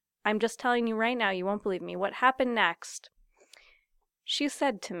me. I'm just telling you right now, you won't believe me. What happened next? She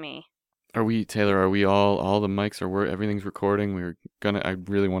said to me, Taylor, are we all the mics are everything's recording? I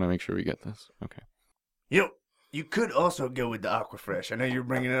really want to make sure we get this. Okay. You could also go with the Aquafresh. I know you were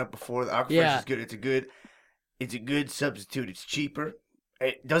bringing it up before. The Aquafresh is good. It's a good substitute. It's cheaper.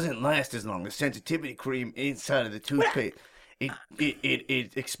 It doesn't last as long. The sensitivity cream inside of the toothpaste,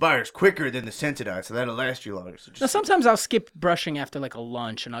 it expires quicker than the Sensodyne, so that'll last you longer. So sometimes I'll skip brushing after like a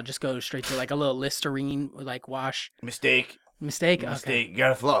lunch, and I'll just go straight to like a little Listerine wash. Mistake. Okay. You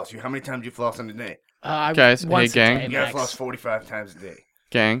gotta floss. How many times do you floss in a day? Guys, hey gang. You gotta floss 45 times a day.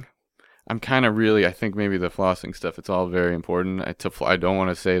 Gang, I'm kind of I think maybe the flossing stuff, it's all very important. I don't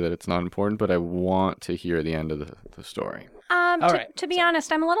want to say that it's not important, but I want to hear the end of the story. To be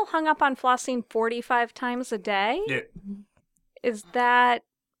honest, I'm a little hung up on flossing 45 times a day. Yeah.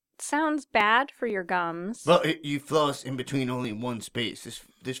 Sounds bad for your gums. Well, you floss in between only one space.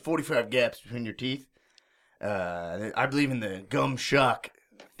 There's 45 gaps between your teeth. I believe in the gum shock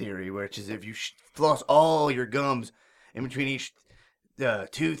theory, which is if you floss all your gums in between each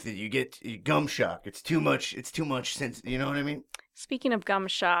tooth, you get gum shock. It's too much sense. You know what I mean? Speaking of gum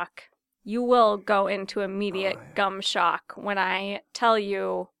shock, you will go into immediate gum shock when I tell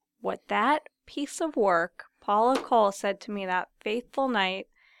you what that piece of work Paula Cole said to me that fateful night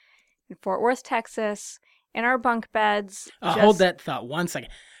in Fort Worth, Texas, in our bunk beds. Hold that thought 1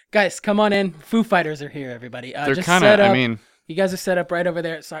 second. Guys, come on in. Foo Fighters are here, everybody. They're kind of, you guys are set up right over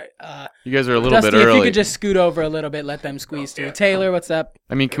there. Sorry. You guys are a little Dusty, bit early. if you could just scoot over a little bit, let them squeeze through. Taylor, what's up?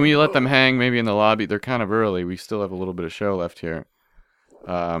 I mean, can we let them hang maybe in the lobby? They're kind of early. We still have a little bit of show left here.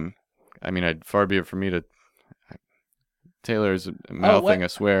 I'd far be it for me to... Taylor's mouthing a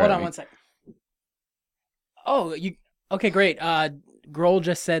swear. Hold on 1 second. Okay, great. Grohl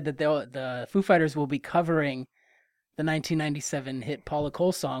just said that the Foo Fighters will be covering the 1997 hit Paula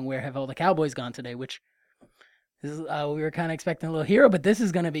Cole song, Where Have All the Cowboys Gone Today, which is, we were kind of expecting a little hero, but this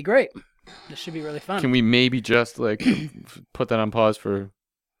is going to be great. This should be really fun. Can we maybe just put that on pause for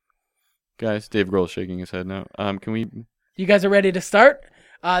guys? Dave Grohl's shaking his head now. Can we? You guys are ready to start?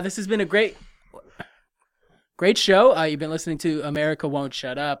 This has been a great Great show. You've been listening to America Won't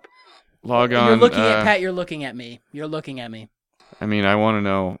Shut Up. Log on. You're looking at Pat. You're looking at me. You're looking at me. I mean, I want to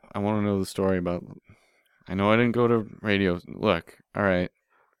know. I want to know the story about. I know I didn't go to radio. Look, all right.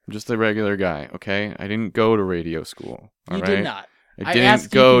 I'm just a regular guy, okay? I didn't go to radio school. All You right? did not. I didn't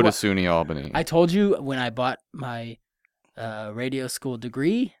go to SUNY Albany. I told you when I bought my radio school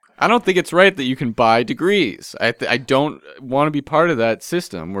degree. I don't think it's right that you can buy degrees. I don't want to be part of that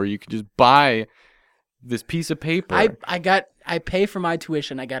system where you can just buy this piece of paper. I pay for my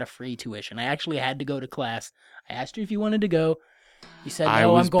tuition. I got a free tuition. I actually had to go to class. I asked you if you wanted to go. You said,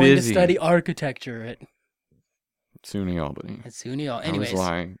 no, I'm going to study architecture at SUNY Albany. At SUNY Albany. Anyways, I was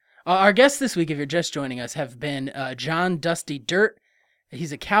lying. Our guests this week, if you're just joining us, have been John Dusty Dirt.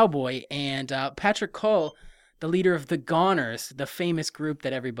 He's a cowboy. And Patrick Cole, the leader of the Goners, the famous group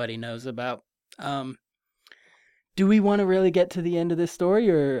that everybody knows about. Do we want to really get to the end of this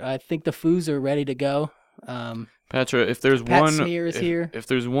story, or I think the Foos are ready to go? Patra, if there's if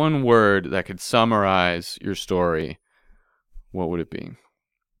there's one word that could summarize your story, what would it be?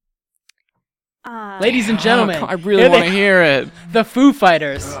 Ladies and gentlemen, I really want to hear it. The Foo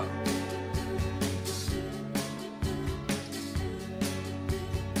Fighters.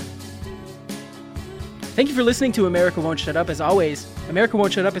 Thank you for listening to America Won't Shut Up. As always, America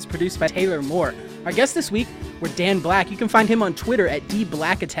Won't Shut Up is produced by Taylor Moore. Our guests this week were Dan Black. You can find him on Twitter at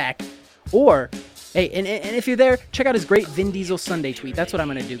DBlackAttack. Or, hey, and if you're there, check out his great Vin Diesel Sunday tweet. That's what I'm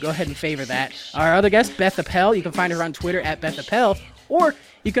going to do. Go ahead and favor that. Our other guest, Beth Appel. You can find her on Twitter at Beth Appel. Or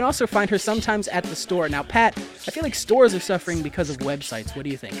you can also find her sometimes at the store. Now, Pat, I feel like stores are suffering because of websites. What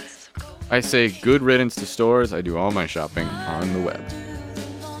do you think? I say good riddance to stores. I do all my shopping on the web.